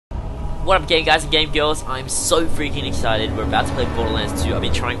What up, game guys and game girls? I'm so freaking excited. We're about to play Borderlands 2. I've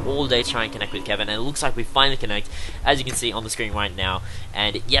been trying all day to try and connect with Kevin, and it looks like we finally connect, as you can see on the screen right now.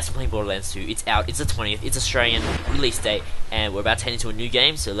 And yes, we're playing Borderlands 2. It's out. It's the 20th. It's Australian release date, and we're about to head into a new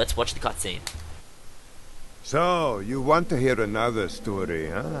game, so let's watch the cutscene. So, you want to hear another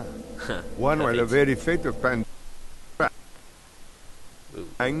story, huh? One where the very fate of Pandora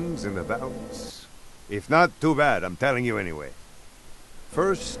hangs in the balance. If not, too bad, I'm telling you anyway.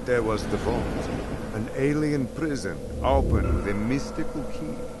 First, there was the vault, an alien prison opened with a mystical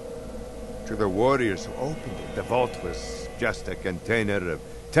key. To the warriors who opened it, the vault was just a container of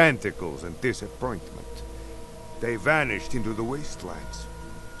tentacles and disappointment. They vanished into the wastelands,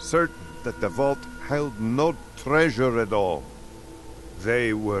 certain that the vault held no treasure at all.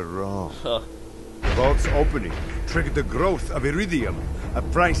 They were wrong. The vault's opening triggered the growth of iridium, a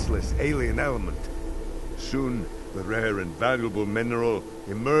priceless alien element. Soon, the rare and valuable mineral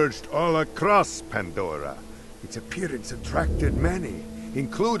emerged all across Pandora. Its appearance attracted many,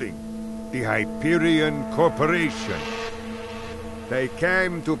 including the Hyperion Corporation. They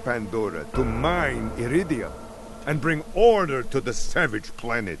came to Pandora to mine iridium and bring order to the savage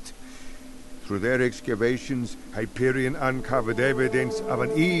planet. Through their excavations, Hyperion uncovered evidence of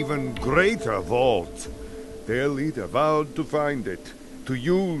an even greater vault. Their leader vowed to find it, to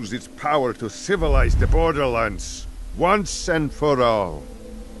use its power to civilize the Borderlands, once and for all.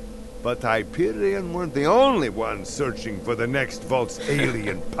 But Hyperion weren't the only ones searching for the next vault's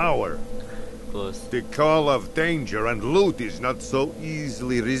alien power. Of course. The call of danger and loot is not so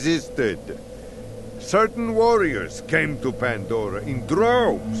easily resisted. Certain warriors came to Pandora in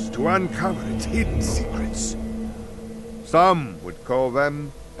droves to uncover its hidden secrets. Some would call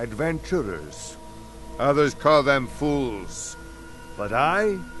them adventurers. Others call them fools. But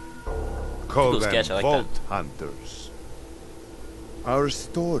I call them vault hunters. Our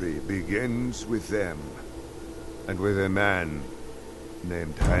story begins with them, and with a man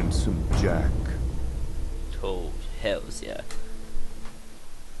named Handsome Jack. Oh, hells yeah.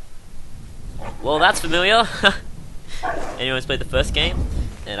 Well, that's familiar. Anyone's played the first game?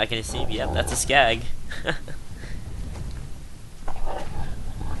 And I can assume, yeah, that's a skag.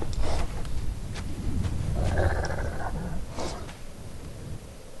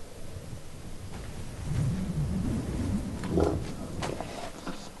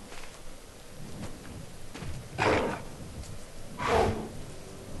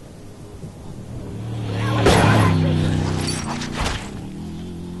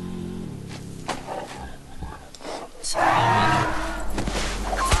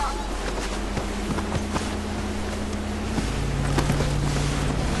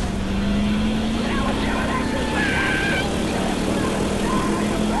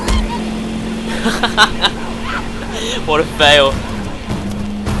 What a fail.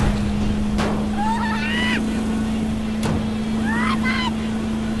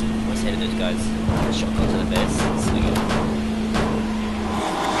 What's ahead of those guys? Shotgun to the face. Swing it.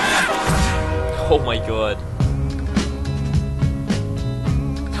 Oh my god.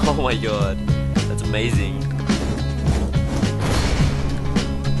 Oh my god. That's amazing.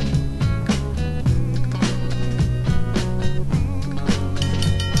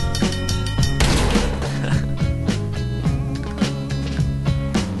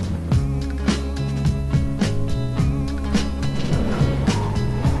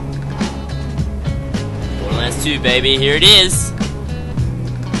 Borderlands 2, baby, here it is.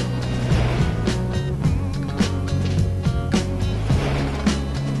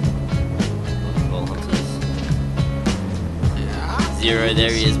 Zero,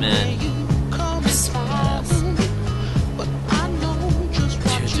 there he is, man.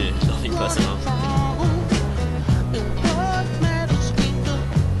 Dude, nothing personal.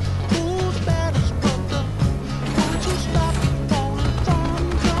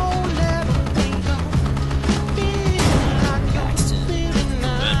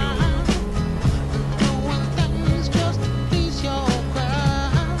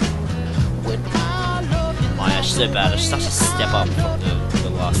 So bad, it's such a step up from the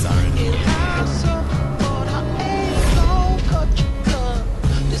last siren.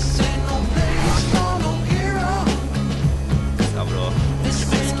 Salvador,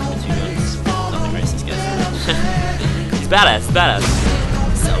 Mexican with 2 guns. Nothing racist, guys. He's badass, badass.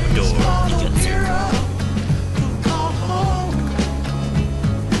 Salvador, you got 0.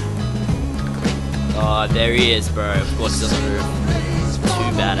 Oh, there he is, bro. Of course he's on the roof. Too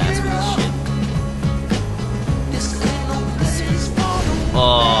badass with this shit.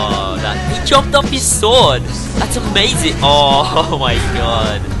 Oh, that he chopped up his sword. That's amazing. Oh my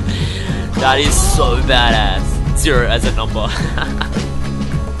god, that is so badass. 0 as a number.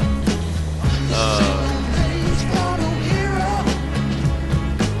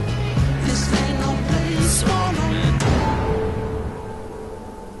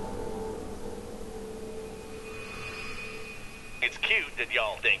 cute that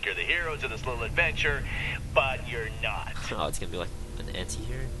y'all think you're the heroes of this little adventure, but you're not. Oh, it's gonna be like an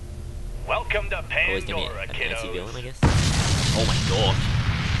anti-hero? Welcome to Oh, it's gonna be Pandora, an kiddos. anti-villain, I guess? Oh my god.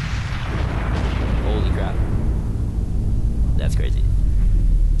 Holy crap. That's crazy.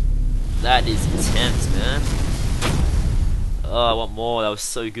 That is intense, man. Oh, I want more. That was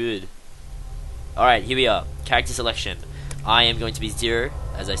so good. Alright, here we are. Character selection. I am going to be Zero,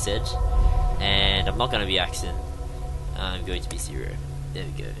 as I said. And I'm not going to be Accent. I'm going to be Zero. There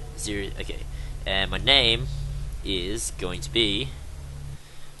we go. Zero, okay. And my name is going to be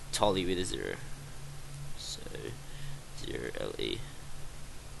Tole with a 0. So, 0 LE.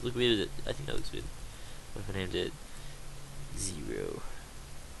 Look weird. I think that looks weird. What if I named it 0?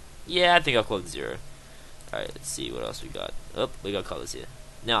 Yeah, I think I'll call it 0. Alright, let's see what else we got. Oh, we got colors here.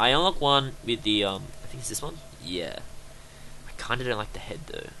 Now, I unlock one with the, I think it's this one? Yeah. I kinda don't like the head,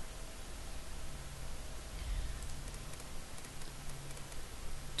 though.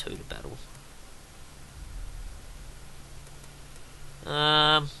 Total battle.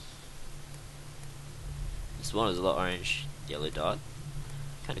 This one is a lot orange, yellow dot.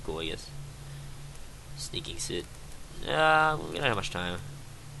 Kinda cool, I guess. Sneaking suit. We don't have much time.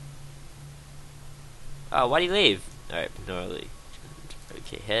 Oh, why'd he leave? Alright, no early.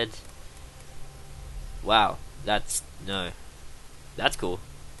 Okay, head. Wow, that's cool.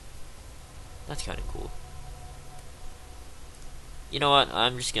 That's kinda cool. You know what?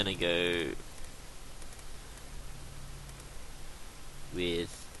 I'm just gonna go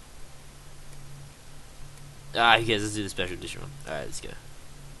with who cares? Let's do the special edition one. Alright, let's go.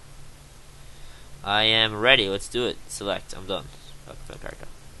 I am ready, let's do it. Select, I'm done. Confirm character.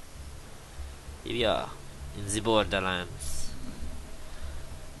 Here we are, in the Borderlands.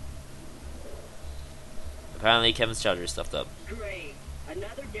 Apparently Kevin's charger is stuffed up. Great,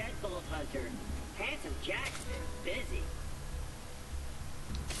 another deadbolt hunter. Handsome Jack's been busy.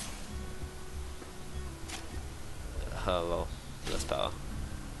 Well, less power.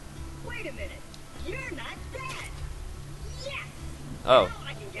 Wait a minute, you're not dead. Yes. Oh,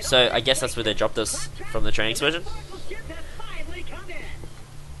 so I guess that's where they dropped us from the training explosion?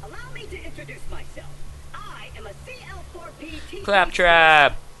 Allow me to introduce myself. I am a CL4PT.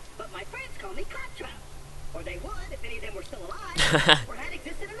 Claptrap! But my friends call me Claptrap. Or they would if any of them were still alive or had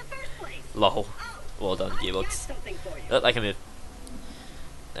existed in the first place. Lol. Well done, Gearbox. Oh, I can move.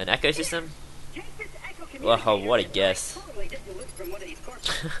 An echo system? Oh, what a guess.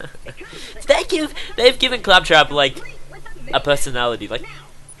 They've given Claptrap like a personality, like,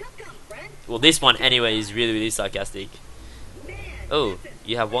 well, this one anyway is really sarcastic. Oh,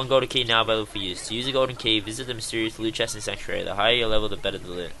 you have one golden key now available for use. To use a golden key, visit the mysterious loot chest in Sanctuary. The higher your level, the better the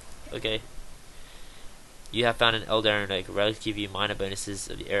loot. Okay. You have found an Eldarin relic. Relics give you minor bonuses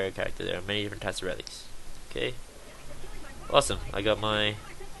of the area character. There are many different types of relics. Okay. Awesome. I got my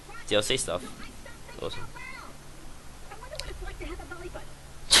DLC stuff. Awesome.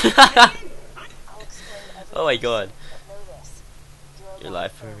 Oh my god. Your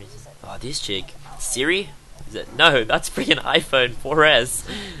life for a reason. Oh, this chick. Siri? Is it? No, that's freaking iPhone 4S.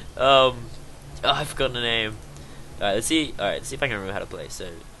 Oh, I've forgotten the name. Alright, let's see. Alright, let's see if I can remember how to play. So,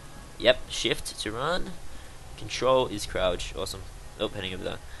 yep, shift to run. Control is crouch. Awesome. Oh, heading over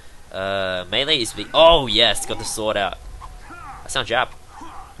there. Melee is big. Oh, yes, got the sword out. I sound Jap.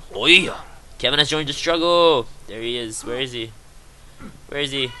 Oh, yeah. Kevin has joined the struggle. There he is. Where is he? Where is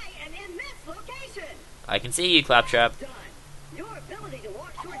he? I can see you, Claptrap.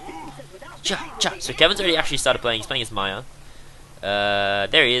 Cha, cha. So Kevin's already actually started playing. He's playing as Maya.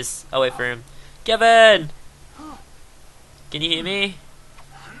 There he is. I'll wait for him. Kevin! Can you hear me?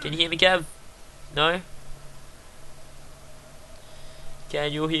 Can you hear me, Kev? No?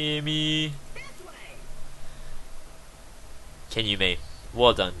 Can you hear me? Can you me?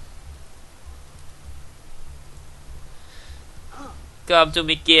 Well done. Come to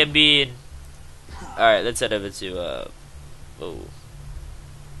me, Kevin. Alright, let's head over to, oh.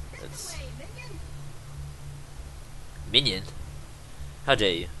 Let's... Minion? How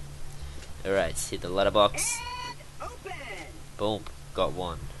dare you? Alright, hit the letterbox. Boom, got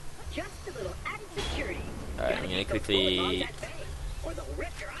one. Alright, I'm gonna quickly...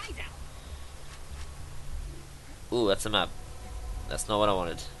 Ooh, that's a map. That's not what I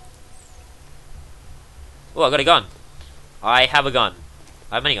wanted. Ooh, I got a gun. I have a gun.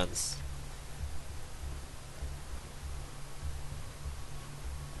 I have many guns.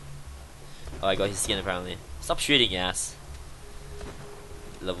 Oh, I got his skin apparently. Stop shooting, your ass.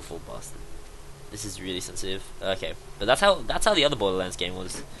 Level 4 bastard. This is really sensitive. Okay, but that's how the other Borderlands game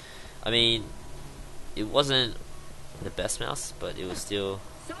was. I mean, it wasn't the best mouse, but it was still.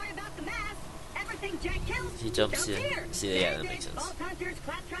 Sorry about the mess. everything Jack kills, He jumps dumps in. here. See, yeah, that Bandits, makes sense. vault hunters,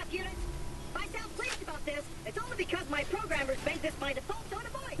 claptrap units. If I sound pleased about this, it's only because my programmers made this my default tone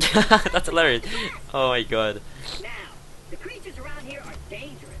of voice. That's hilarious. Oh my god. Now, the creatures around here are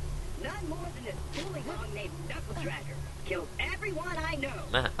dangerous. None more than this fooling hog named Knuckle Tracker. Killed everyone I know.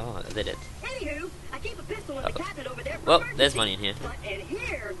 Man, oh, they did. Anywho, I keep a pistol in the cabinet over there for Well, emergency. there's money in here. But in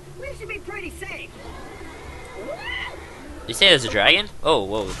here, we should be pretty safe. You say there's a dragon? Oh,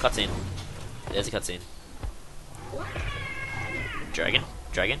 whoa, cutscene. There's a cutscene. Dragon?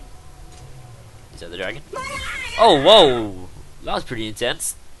 Dragon? Is that the dragon? Oh, whoa! That was pretty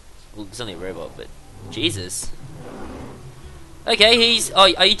intense. Well, it's only a robot, but Jesus. Okay, he's.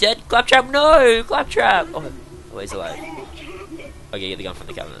 Oh, are you dead? Claptrap? No! Claptrap! Oh, he's alive. Okay, get the gun from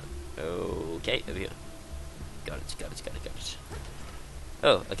the cabinet. Okay, over here. Got it.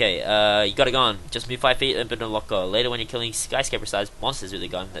 Oh, okay, you got a gun. Just move 5 feet, open the locker. Later, when you're killing skyscraper-sized monsters with a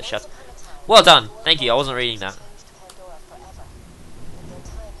gun that shuts. Well done! Thank you, I wasn't reading that.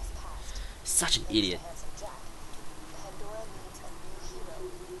 Such an idiot.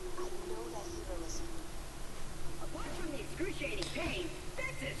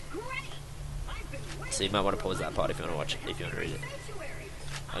 So you might want to pause that part if you want to watch it, if you want to read it.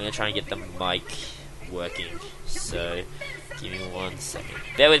 I'm going to try and get the mic working, so give me 1 second.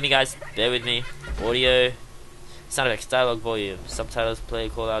 Bear with me, guys, bear with me. Audio, sound effects, dialogue volume, subtitles, player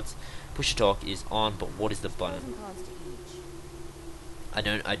callouts, push to talk is on, but what is the button? I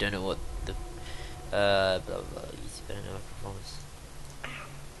don't know what the, blah blah blah, easy better know performance.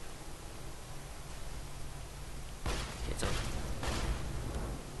 Okay, it's on.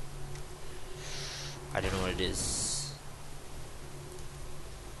 I don't know what it is.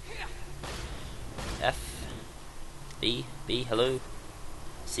 F B hello.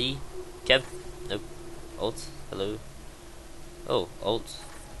 C Kev, nope. Alt, hello. Oh, Alt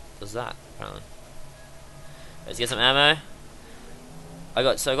does that apparently. Let's get some ammo. I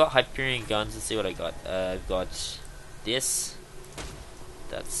got Hyperion guns. Let's see what I got. I've got this.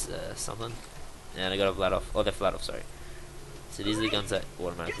 That's something. And I got a Vladoff. Oh, they're Vladoff, sorry. So these are the guns that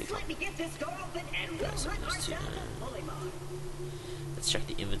automatically come. Let's check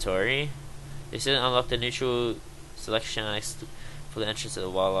the inventory. They said unlock the neutral selection for the entrance of the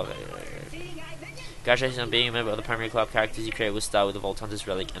wildlife. Congratulations on being a member of the primary club. Characters you create will start with the Vault Hunter's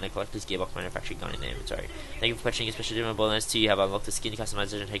Relic and a Collector's Gearbox manufacturing gun in the inventory. Thank you for purchasing a special demo Borderlands 2. You have unlocked the skin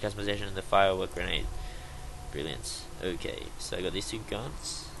customization, head customization, and the firework grenade. Brilliant. Okay, so I got these 2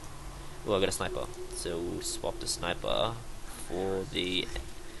 guns. Oh, I got a sniper. So we'll swap the sniper for the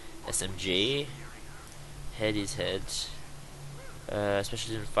SMG. Head is head.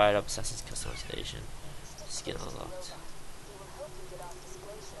 Special edition fired up Assassin's customization. Skin unlocked.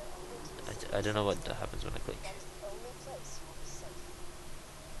 I don't know what happens when I click.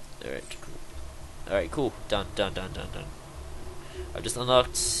 Alright, cool. Alright, cool. Done. I've just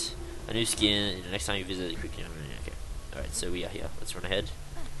unlocked a new skin. The next time you visit, quickly. Okay. Alright, so we are here. Let's run ahead.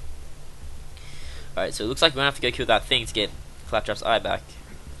 Alright, so it looks like we're gonna have to go kill that thing to get Claptrap's eye back.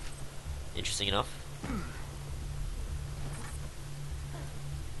 Interesting enough.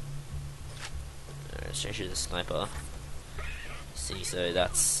 Alright, let's change to the sniper. See, so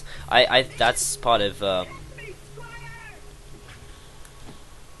that's that's part of oh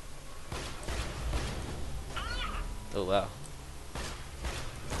wow.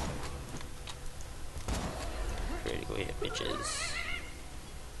 Critical hit, bitches.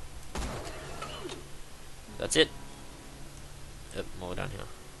 That's it. Yep, more down here.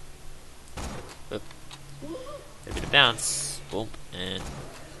 Yep. A bit of bounce. Boom. And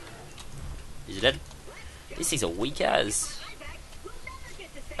is it dead? These things are weak as.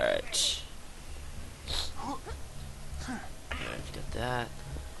 Alright. Alright, got that.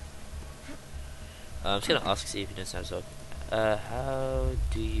 I'm just gonna ask, see if he knows how to talk. How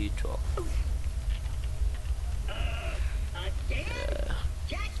do you talk?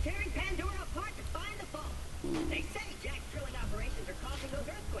 Jack's tearing Pandora apart to find the fault. They say Jack's drilling operations are causing those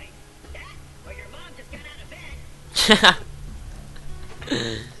earthquakes. That, or your mom just got out of bed.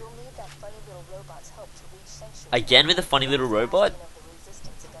 You'll need that funny little robot's help to reach Sanctuary. Again with a funny little robot? Of the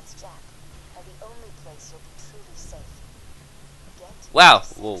resistance against Jack, and the only place you'll be truly safe. Get Wow.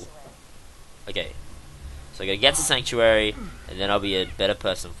 to Whoa. Sanctuary. Okay. So I gotta get to Sanctuary, and then I'll be a better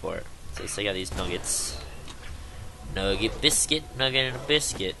person for it. So let's take out these nuggets. Nugget biscuit, nugget and a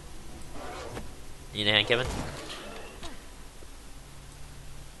biscuit. You need a hand, Kevin?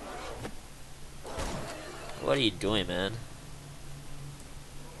 What are you doing, man?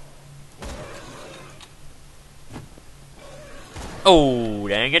 Oh,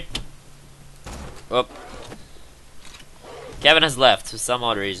 dang it. Oh. Kevin has left for some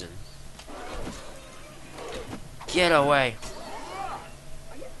odd reason. Get away.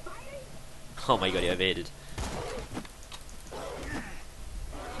 Are you fighting? Oh my god, he overheated.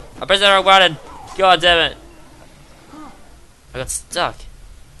 I pressed the wrong button. God damn it. I got stuck.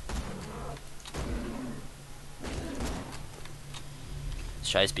 Let's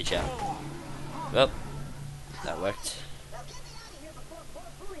try this bitch out. Well, that worked. Now get me out of here before more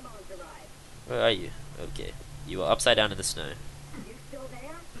bully mons arrive. Where are you? Okay. You are upside down in the snow. You still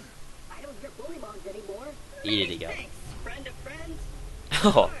there? I don't hear bully mons anymore. Eat it again. Thanks, friend of friends.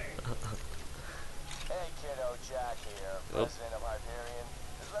 Oh. Hey kiddo, Jack here, Oh. president of Hyperion.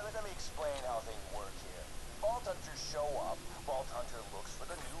 Let me explain how things work here. Vault Hunters show up, Vault Hunter looks for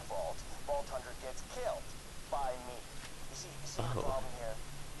the new vault, Vault Hunter gets killed by me. You see the problem here?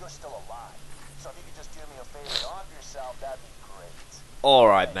 You're still alive. So if you could just do me a favor and off yourself, that'd be great.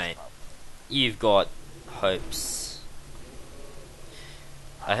 Alright, Thanks, mate. pup. You've got hopes.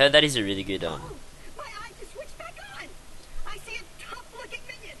 I heard that is a really good My eyes just switched back on. I see a tough-looking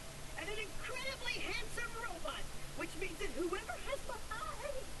minion and an incredibly handsome robot, which means that whoever has my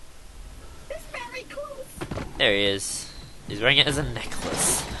eye is very close. There he is. He's wearing it as a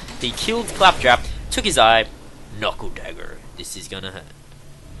necklace. He killed Claptrap, took his eye, knuckle dagger. This is gonna hurt.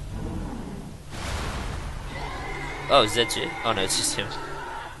 Oh, is that you? Oh no, it's just him.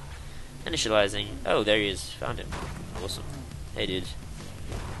 Initializing. Oh, there he is. Found him. Awesome. Hey, dude.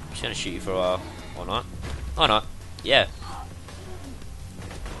 I'm just gonna shoot you for a while. Or not. Or not. Yeah.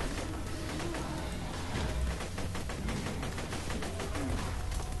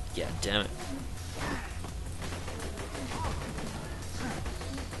 Yeah, damn it.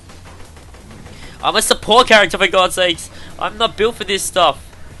 I'm a support character, for God's sakes. I'm not built for this stuff.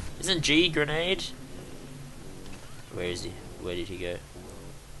 Isn't G grenade? Where is he? Where did he go?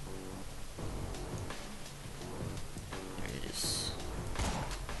 There it is.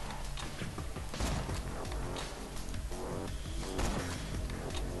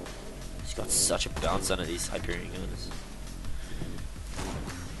 He's got such a bounce on these Hyperion guns.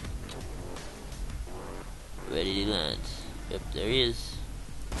 Where did he land? Yep, there he is.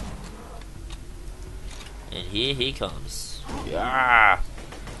 And here he comes. Yeah!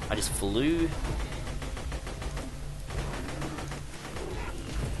 I just flew.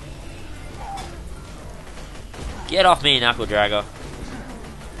 Get off me, Knuckle Dragger.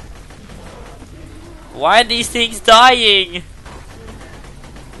 Why are these things dying?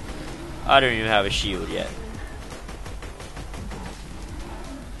 I don't even have a shield yet.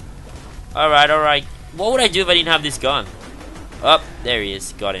 Alright, alright. What would I do if I didn't have this gun? Oh, there he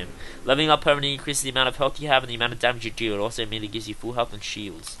is. Got him. Leveling up permanently increases the amount of health you have and the amount of damage you deal. It also immediately gives you full health and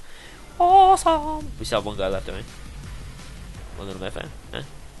shields. Awesome! We still have one guy left, don't we? One little mofo? Huh?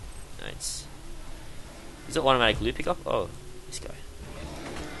 Nice. Is it automatic loot pickup? Oh, this guy.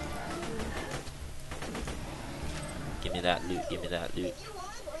 Give me that loot, give me that loot. If you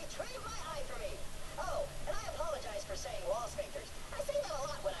want, retrieve my eye for me. Oh, and I apologize for saying wall sphincters. I say that a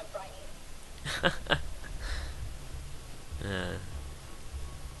lot when I'm frightened.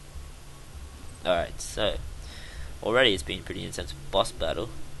 Alright, so already it's been pretty intense boss battle.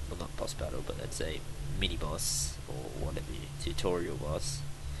 Well, not boss battle, but let's say mini boss or whatever, tutorial boss.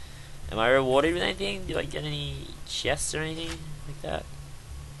 Am I rewarded with anything? Do I get any chests or anything like that?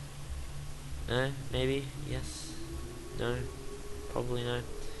 No? Maybe? Yes? No? Probably no.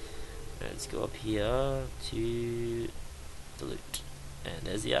 Let's go up here to the loot. And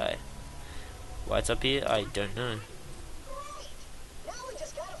there's the eye. Why it's up here? I don't know. Great! Now we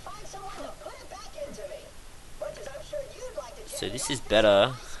just gotta find someone to put it back into me. Much as I'm sure you'd like to So check this it is out,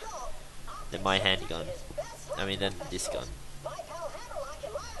 better skull, than my handgun. is best I mean, than this gun. My pal Hammerlock in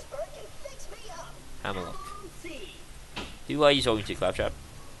Myersburg can fix me up. Hammerlock. See. Who are you talking to, Claptrap?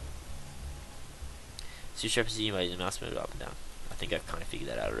 Switch representing by the mouse move up and down. I think I've kind of figured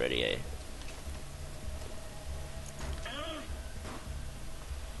that out already, eh?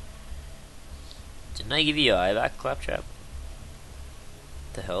 Didn't I give you your eye back, Claptrap?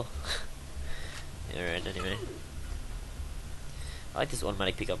 The hell? Alright, anyway. I like this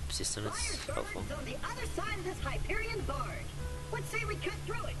automatic pickup system, it's helpful. Myersburg is on the other side of this Hyperion barge. Let's say we cut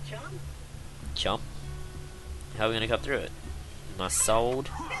through it, chum. Chump? How are we gonna cut through it? My sword?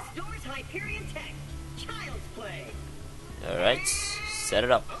 This door's Hyperion tech. Child's play. Alright, set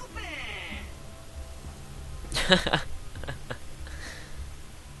it up. Open!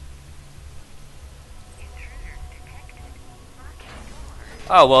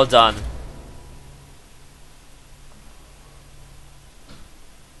 Oh, well done.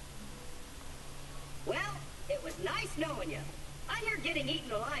 Well, it was nice knowing you. I hear getting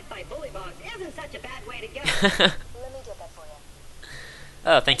eaten alive by bullymongs isn't such a bad way to go. Let me get that for you.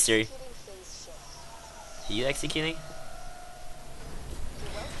 Oh, thanks, Siri. Executing phase shift. you executing?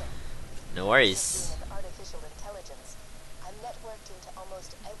 You're welcome. No worries. Being an artificial intelligence, I'm networked into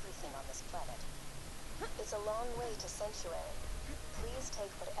almost everything on this planet. It's a long way to sanctuary. Please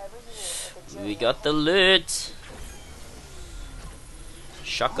take whatever you need for the journey. We got the loot.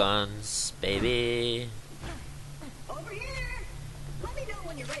 Shotguns, baby. Over here! Let me know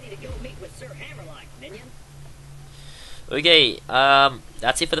when you're ready to go meet with Sir Hammerlock, minion. Okay,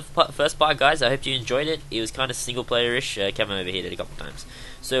 that's it for the first part, guys. I hope you enjoyed it. It was kind of single player-ish. Kevin overheated a couple times.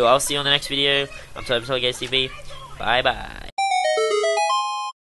 So I'll see you on the next video. I'm Tolegamestv. Bye bye.